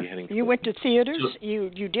may Sure. be heading. You went to theaters. So,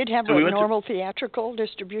 you did have so a normal theatrical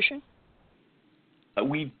distribution.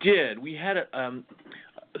 We did. We had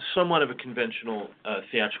somewhat of a conventional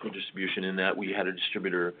theatrical distribution in that we had a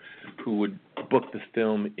distributor who would book the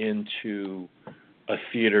film into a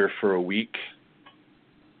theater for a week.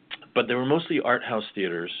 But they were mostly art house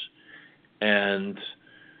theaters, and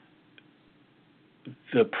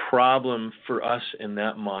the problem for us in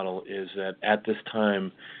that model is that at this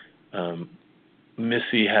time,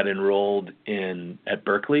 Missy had enrolled at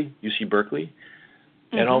Berkeley, UC Berkeley,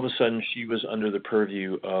 and all of a sudden she was under the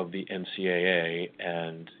purview of the NCAA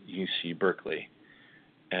and UC Berkeley.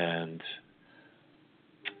 And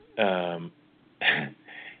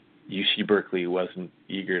UC Berkeley wasn't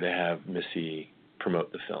eager to have Missy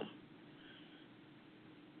promote the film,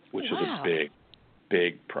 which was a big,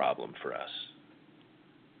 big problem for us.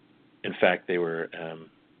 In fact, they were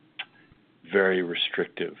very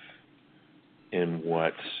restrictive in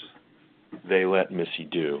what they let Missy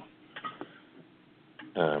do.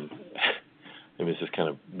 I mean, this is kind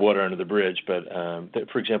of water under the bridge, but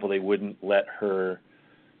for example, they wouldn't let her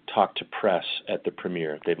talk to press at the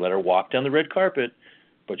premiere. They'd let her walk down the red carpet,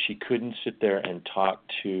 but she couldn't sit there and talk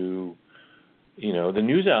to, the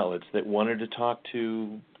news outlets that wanted to talk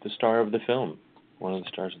to the star of the film, one of the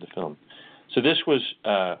stars of the film. So this was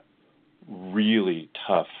really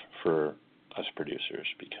tough for us producers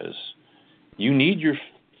because you need your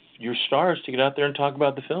stars to get out there and talk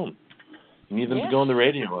about the film. You need them to go on the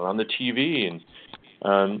radio or on the TV, and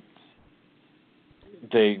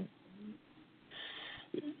the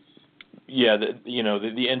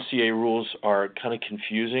NCAA rules are kind of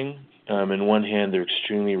confusing. On one hand, they're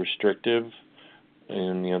extremely restrictive,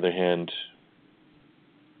 and on the other hand,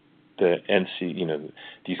 the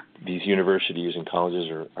these universities and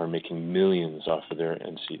colleges are making millions off of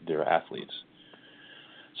their athletes.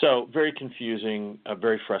 So very confusing,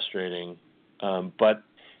 very frustrating, but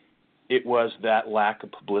it was that lack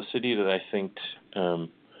of publicity that I think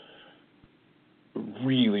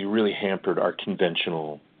really, really hampered our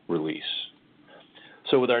conventional release.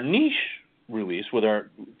 So with our niche release, with our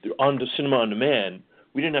cinema on demand,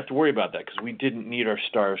 we didn't have to worry about that because we didn't need our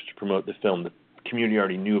stars to promote the film. The community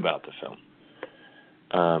already knew about the film.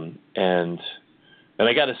 And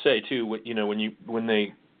I got to say too,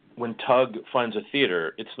 when Tug finds a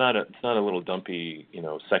theater, it's not a little dumpy,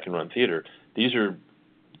 second run theater. These are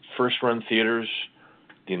first run theaters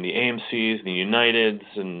in the AMCs, the Uniteds,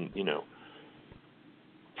 and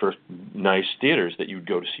first nice theaters that you would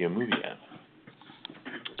go to see a movie at.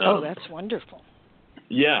 That's wonderful.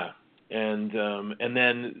 Yeah, and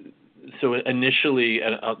then so initially,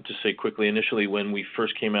 and I'll just say quickly, when we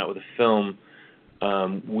first came out with a film,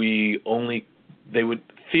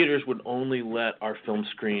 theaters would only let our film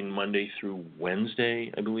screen Monday through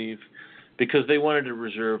Wednesday, I believe, because they wanted to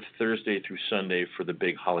reserve Thursday through Sunday for the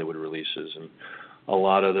big Hollywood releases, and a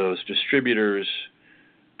lot of those distributors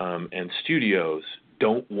and studios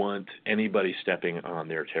don't want anybody stepping on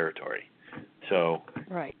their territory. So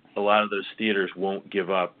a lot of those theaters won't give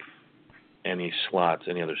up any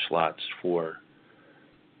other slots for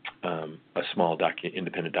a small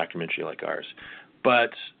independent documentary like ours. But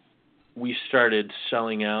we started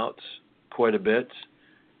selling out quite a bit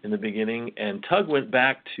in the beginning, and Tug went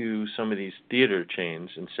back to some of these theater chains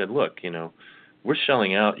and said, look, we're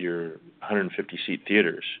selling out your 150-seat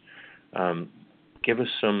theaters. Give us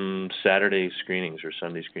some Saturday screenings or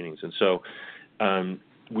Sunday screenings. And so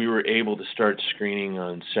we were able to start screening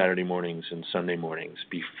on Saturday mornings and Sunday mornings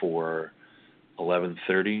before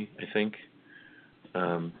 11:30, I think,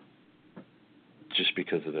 just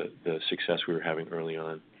because of the success we were having early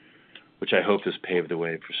on, which I hope has paved the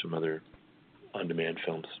way for some other on-demand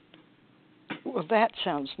films. Well, that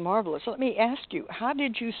sounds marvelous. Let me ask you, how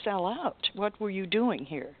did you sell out? What were you doing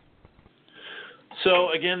here?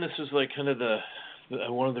 So again, this is like kind of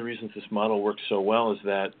one of the reasons this model works so well is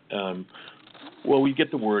that, we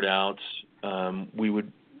get the word out.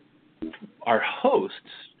 Our hosts,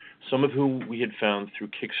 some of whom we had found through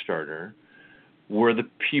Kickstarter, were the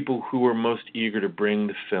people who were most eager to bring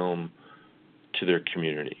the film to their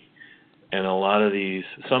community. And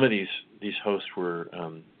some of these hosts were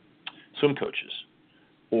swim coaches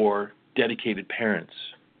or dedicated parents,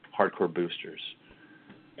 hardcore boosters.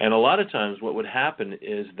 And a lot of times what would happen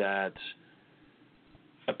is that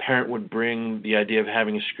a parent would bring the idea of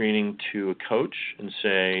having a screening to a coach and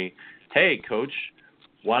say, hey, coach,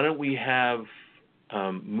 why don't we have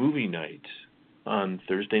movie night on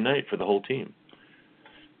Thursday night for the whole team?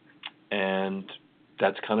 And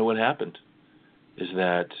that's kind of what happened, is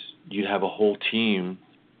that you'd have a whole team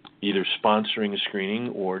either sponsoring a screening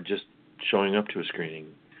or just showing up to a screening.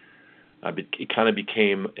 It kind of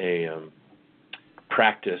became a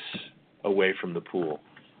practice away from the pool,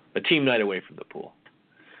 a team night away from the pool,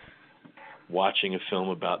 watching a film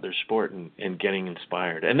about their sport and getting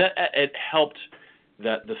inspired. And that it helped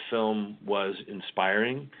that the film was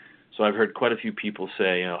inspiring. So I've heard quite a few people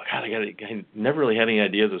say, God, I never really had any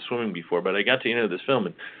ideas of swimming before, but I got to the end of this film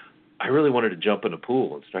and I really wanted to jump in a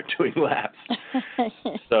pool and start doing laps.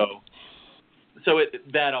 So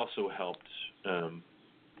that also helped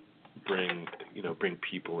bring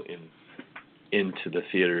people into the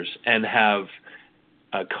theaters and have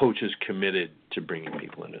coaches committed to bringing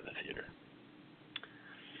people into the theater.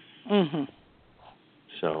 Mm-hmm.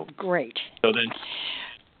 So great. So then.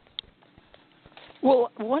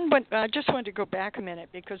 Well, I just wanted to go back a minute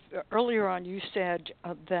because earlier on you said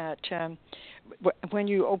that when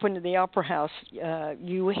you opened the Opera House,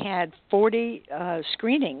 you had 40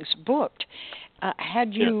 screenings booked.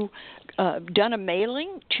 Had you done a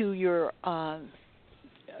mailing to your?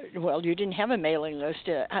 Well, you didn't have a mailing list.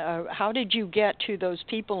 How did you get to those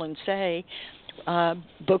people and say,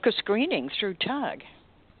 book a screening through Tug?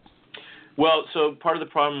 Well, so part of the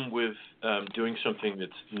problem with doing something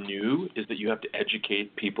that's new is that you have to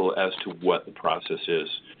educate people as to what the process is.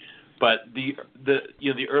 But the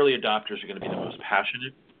early adopters are going to be the most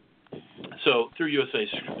passionate. So through USA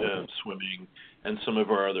Swimming and some of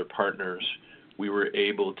our other partners, we were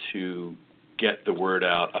able to get the word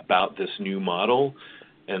out about this new model.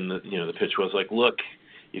 And the pitch was like, look,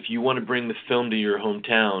 if you want to bring the film to your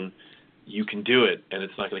hometown, you can do it, and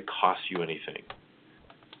it's not going to cost you anything.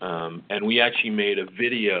 And we actually made a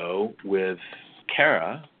video with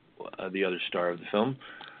Kara, the other star of the film,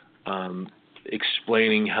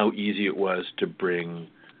 explaining how easy it was to bring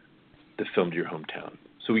the film to your hometown.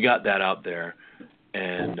 So we got that out there,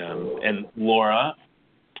 and Laura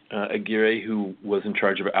Aguirre, who was in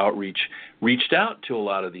charge of outreach, reached out to a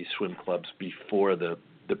lot of these swim clubs before the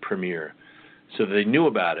premiere, so they knew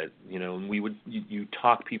about it. And you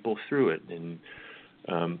talk people through it, and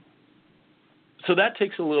so that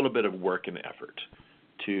takes a little bit of work and effort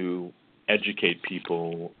to educate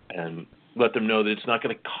people and let them know that it's not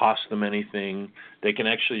going to cost them anything. They can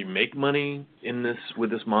actually make money with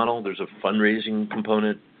this model. There's a fundraising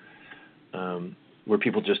component where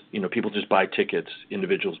people just buy tickets.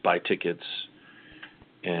 Individuals buy tickets,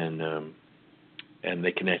 and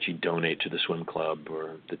they can actually donate to the swim club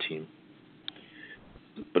or the team.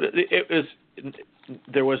 But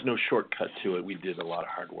there was no shortcut to it. We did a lot of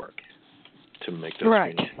hard work to make those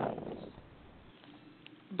screenings.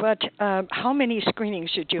 But how many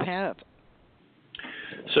screenings did you have?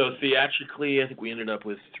 So theatrically, I think we ended up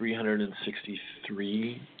with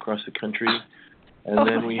 363 across the country, and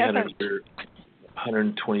then we had another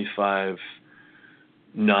 125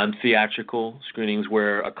 non-theatrical screenings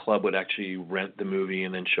where a club would actually rent the movie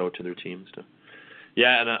and then show it to their team and stuff.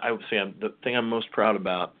 Yeah, and I would say the thing I'm most proud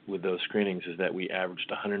about with those screenings is that we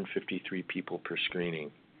averaged 153 people per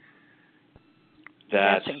screening.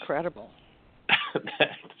 That's incredible.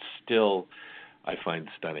 That still, I find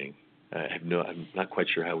stunning. I'm not quite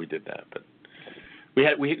sure how we did that, but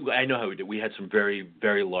I know how we did. We had some very,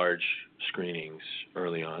 very large screenings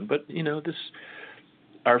early on, but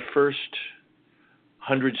our first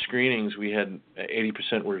 100 screenings, we had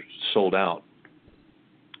 80% were sold out,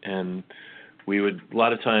 and a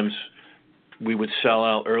lot of times we would sell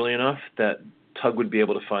out early enough that Tug would be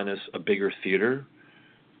able to find us a bigger theater.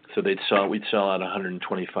 So we'd sell out a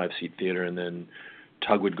 125-seat theater, and then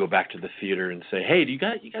Tug would go back to the theater and say, "Hey, you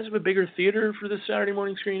guys have a bigger theater for this Saturday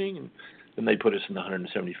morning screening?" And then they'd put us in the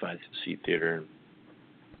 175-seat theater, and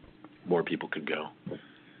more people could go.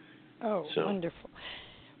 Oh, wonderful.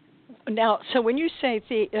 Now, so when you say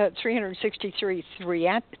 363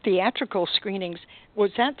 theatrical screenings,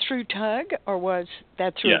 was that through Tug or was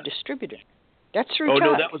that through a distributor? That's through Tug.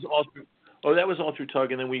 No, that was all through. Oh, that was all through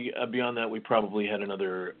Tug, and then we beyond that we probably had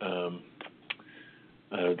another,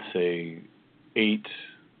 I would say, 8.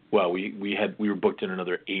 Well, we were booked in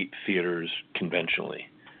another 8 theaters conventionally.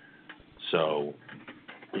 So,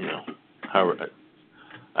 however,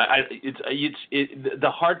 the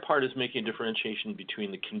hard part is making a differentiation between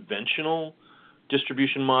the conventional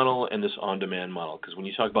distribution model and this on-demand model. Because when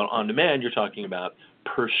you talk about on-demand, you're talking about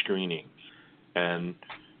per screening, and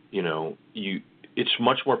it's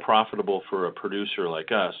much more profitable for a producer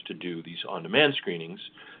like us to do these on-demand screenings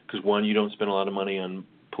because, one, you don't spend a lot of money on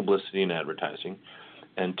publicity and advertising,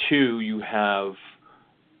 and 2, you have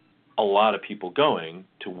a lot of people going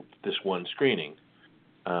to this one screening.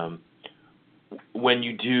 When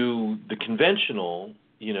you do the conventional,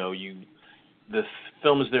 the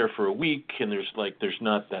film is there for a week, and there's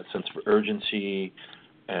not that sense of urgency.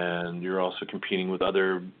 and you're also competing with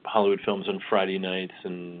other Hollywood films on Friday nights,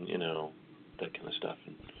 and that kind of stuff.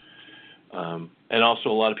 And also,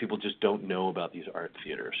 a lot of people just don't know about these art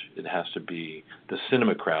theaters. It has to be the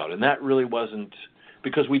cinema crowd, and that really wasn't,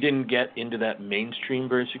 because we didn't get into that mainstream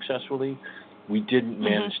very successfully. We didn't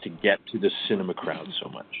manage to get to the cinema crowd so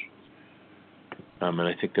much, and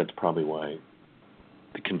I think that's probably why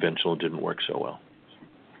the conventional didn't work so well.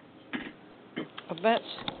 Well, that's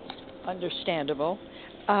understandable.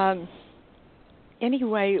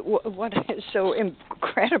 Anyway, what is so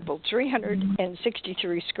incredible?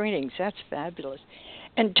 363 screenings. That's fabulous.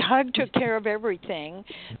 And Tug took care of everything.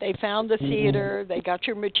 They found the theater. They got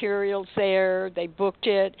your materials there. They booked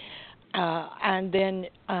it. And then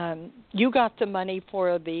you got the money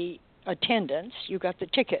for the attendance. You got the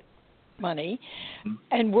ticket money.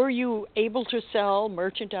 And were you able to sell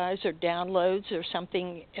merchandise or downloads or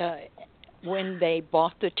something when they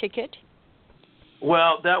bought the ticket?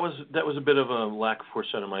 Well, that was a bit of a lack of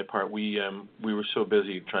foresight on my part. We were so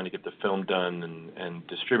busy trying to get the film done and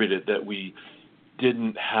distribute it that we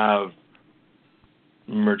didn't have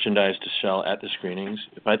merchandise to sell at the screenings.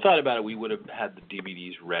 If I thought about it, we would have had the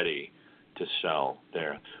DVDs ready to sell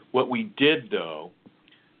there. What we did, though,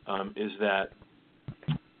 is that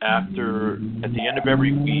at the end of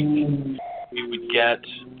every week, we would get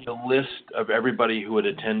a list of everybody who had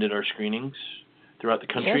attended our screenings throughout the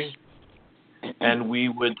country. Yes. And we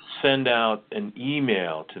would send out an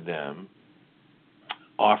email to them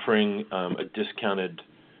offering a discounted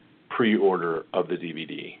pre-order of the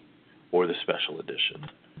DVD or the special edition,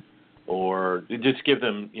 or just give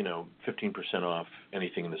them 15% off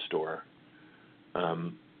anything in the store.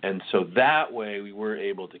 And so that way we were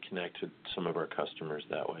able to connect to some of our customers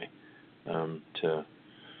that way to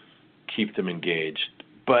keep them engaged.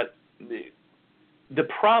 But the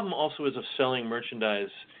problem also is of selling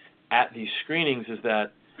merchandise at these screenings is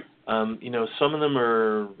that, some of them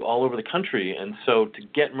are all over the country. And so to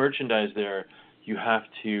get merchandise there, you have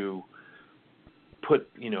to put,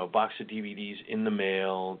 a box of DVDs in the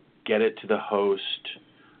mail, get it to the host,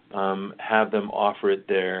 have them offer it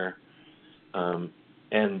there.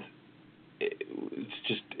 And it's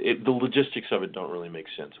just, the logistics of it don't really make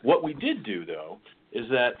sense. What we did do, though, is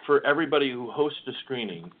that for everybody who hosts a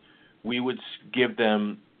screening, we would give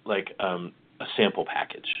them like a sample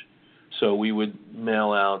package. So we would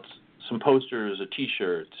mail out some posters, a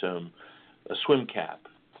T-shirt, a swim cap,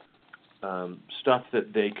 stuff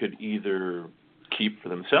that they could either keep for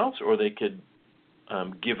themselves or they could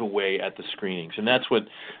give away at the screenings. And that's what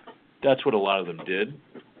a lot of them did.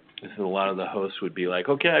 Is that a lot of the hosts would be like,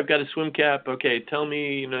 okay, I've got a swim cap. Okay, tell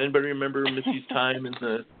me, anybody remember Missy's time in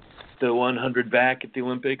the 100 back at the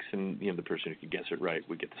Olympics? And the person who could guess it right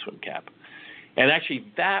would get the swim cap. And actually,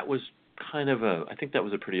 that was kind of I think that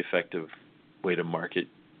was a pretty effective way to market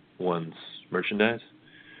one's merchandise,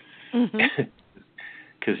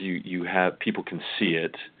 because you have, people can see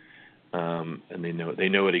it, and they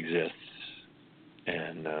know it exists,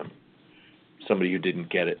 and somebody who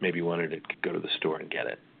didn't get it maybe wanted it could go to the store and get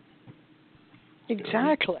it.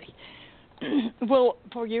 Exactly. Well,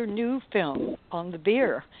 for your new film on the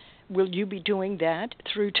beer, will you be doing that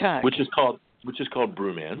through Tug? Which is called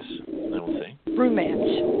Brewmance, I will say.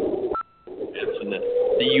 Brewmance. And the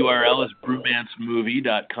URL is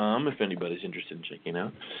brewmancemovie.com if anybody's interested in checking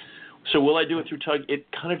out. So will I do it through Tug? It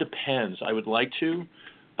kind of depends. I would like to.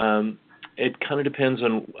 It kind of depends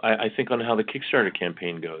on, I think, on how the Kickstarter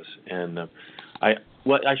campaign goes. And I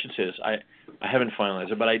should say this. I haven't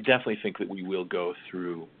finalized it, but I definitely think that we will go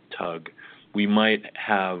through Tug. We might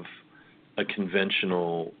have a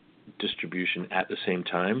conventional distribution at the same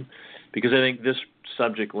time, because I think this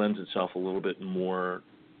subject lends itself a little bit more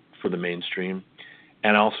for the mainstream.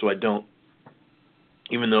 And also,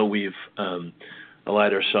 even though we've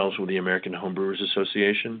allied ourselves with the American Homebrewers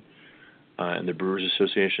Association and the Brewers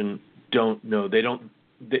Association, they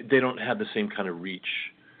don't have the same kind of reach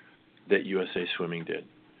that USA Swimming did.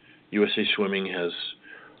 USA Swimming has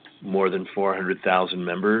more than 400,000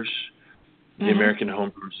 members. The American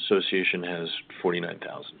Homebrewers Association has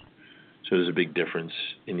 49,000. So there's a big difference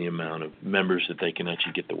in the amount of members that they can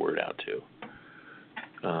actually get the word out to.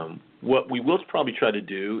 What we will probably try to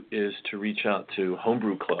do is to reach out to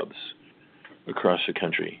homebrew clubs across the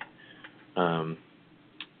country.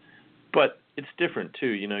 But it's different, too.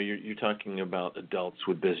 You're talking about adults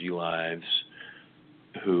with busy lives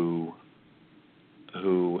who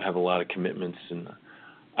have a lot of commitments, and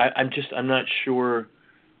I'm not sure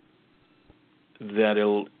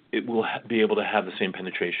that it will be able to have the same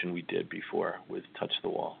penetration we did before with Touch the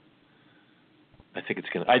Wall. I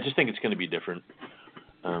just think it's going to be different.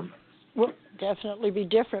 Will definitely be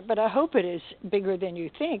different, but I hope it is bigger than you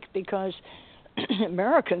think, because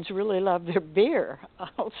Americans really love their beer.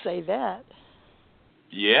 I'll say that.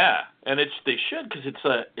 Yeah, and they should, because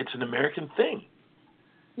it's an American thing.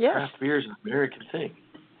 Yes. Craft beer is an American thing.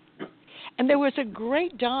 And there was a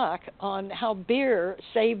great doc on how beer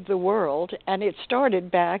saved the world, and it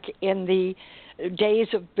started back in the days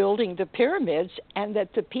of building the pyramids, and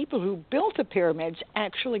that the people who built the pyramids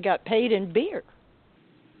actually got paid in beer.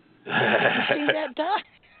 Have you seen that doc?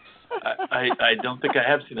 I don't think I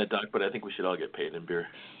have seen that doc, but I think we should all get paid in beer.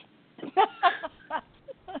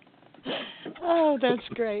 Oh, that's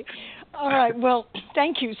great. All right. Well,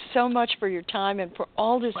 thank you so much for your time and for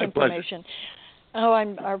all this information. Pleasure.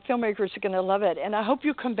 Our filmmakers are going to love it. And I hope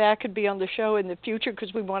you come back and be on the show in the future,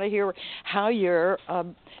 because we want to hear how your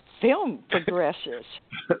film progresses.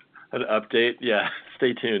 An update? Yeah.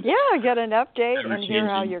 Stay tuned. Yeah, get an update and hear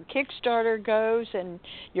how your Kickstarter goes and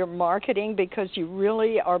your marketing, because you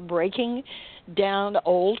really are breaking down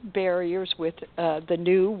old barriers with the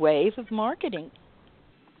new wave of marketing.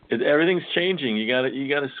 Everything's changing. You got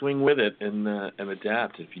to swing with it and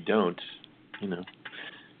adapt. If you don't,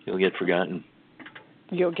 you'll get forgotten.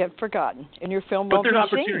 You'll get forgotten, and your film But won't be there's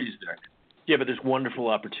seen. opportunities there. Yeah, but there's wonderful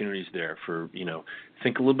opportunities there for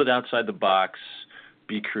think a little bit outside the box,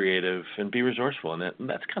 be creative, and be resourceful, and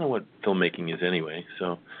that's kind of what filmmaking is anyway.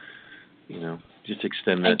 So, just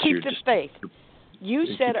extend that. And keep the faith. You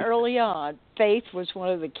said early on, faith was one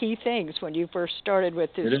of the key things when you first started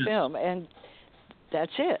with this film, and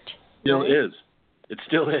that's it. It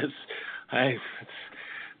still is.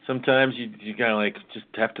 Sometimes you kind of just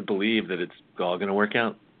have to believe that it's all going to work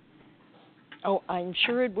out. Oh, I'm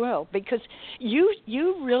sure it will, because you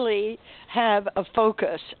really have a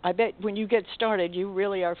focus. I bet when you get started, you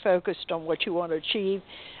really are focused on what you want to achieve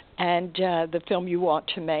and the film you want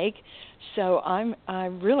to make. So I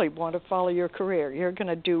really want to follow your career. You're going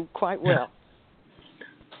to do quite well.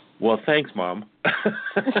 Well, thanks, Mom.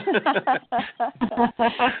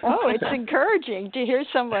 Oh, it's encouraging to hear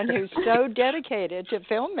someone who's so dedicated to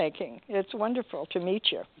filmmaking. It's wonderful to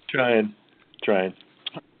meet you. Trying.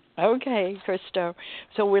 Okay, Christo.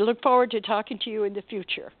 So we look forward to talking to you in the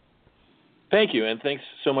future. Thank you, and thanks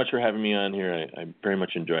so much for having me on here. I very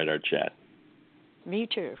much enjoyed our chat. Me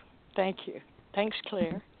too. Thank you. Thanks,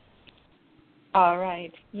 Claire. All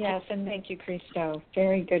right. Yes, and thank you, Christo.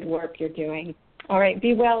 Very good work you're doing. All right.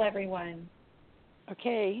 Be well, everyone.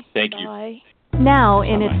 Okay. Thank Bye. you. Now,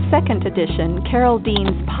 in its second edition, Carol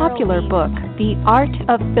Dean's popular book, The Art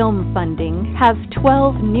of Film Funding, has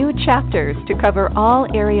 12 new chapters to cover all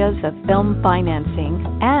areas of film financing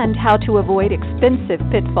and how to avoid expensive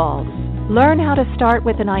pitfalls. Learn how to start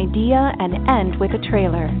with an idea and end with a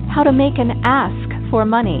trailer, how to make an ask for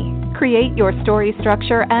money, create your story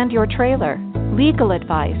structure and your trailer, legal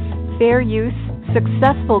advice, fair use,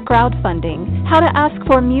 successful crowdfunding, how to ask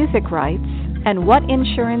for music rights, and what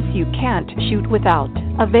insurance you can't shoot without.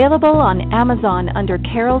 Available on Amazon under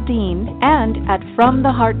Carol Dean and at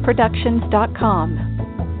FromTheHeartProductions.com.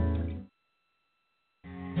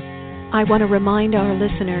 I want to remind our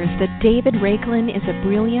listeners that David Raiklin is a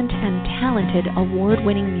brilliant and talented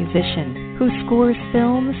award-winning musician who scores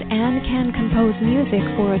films and can compose music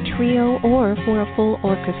for a trio or for a full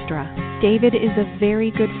orchestra. David is a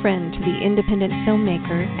very good friend to the independent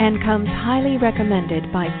filmmaker and comes highly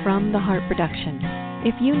recommended by From the Heart Productions.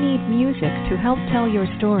 If you need music to help tell your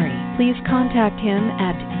story, please contact him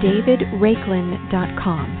at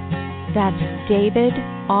davidraiklin.com. That's David,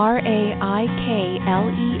 RAIKLEN.com.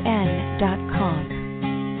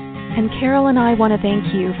 And Carol and I want to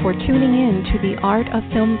thank you for tuning in to The Art of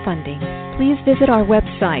Film Funding. Please visit our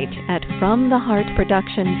website at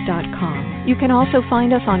FromTheHeartProductions.com. You can also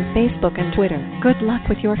find us on Facebook and Twitter. Good luck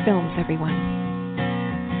with your films, everyone.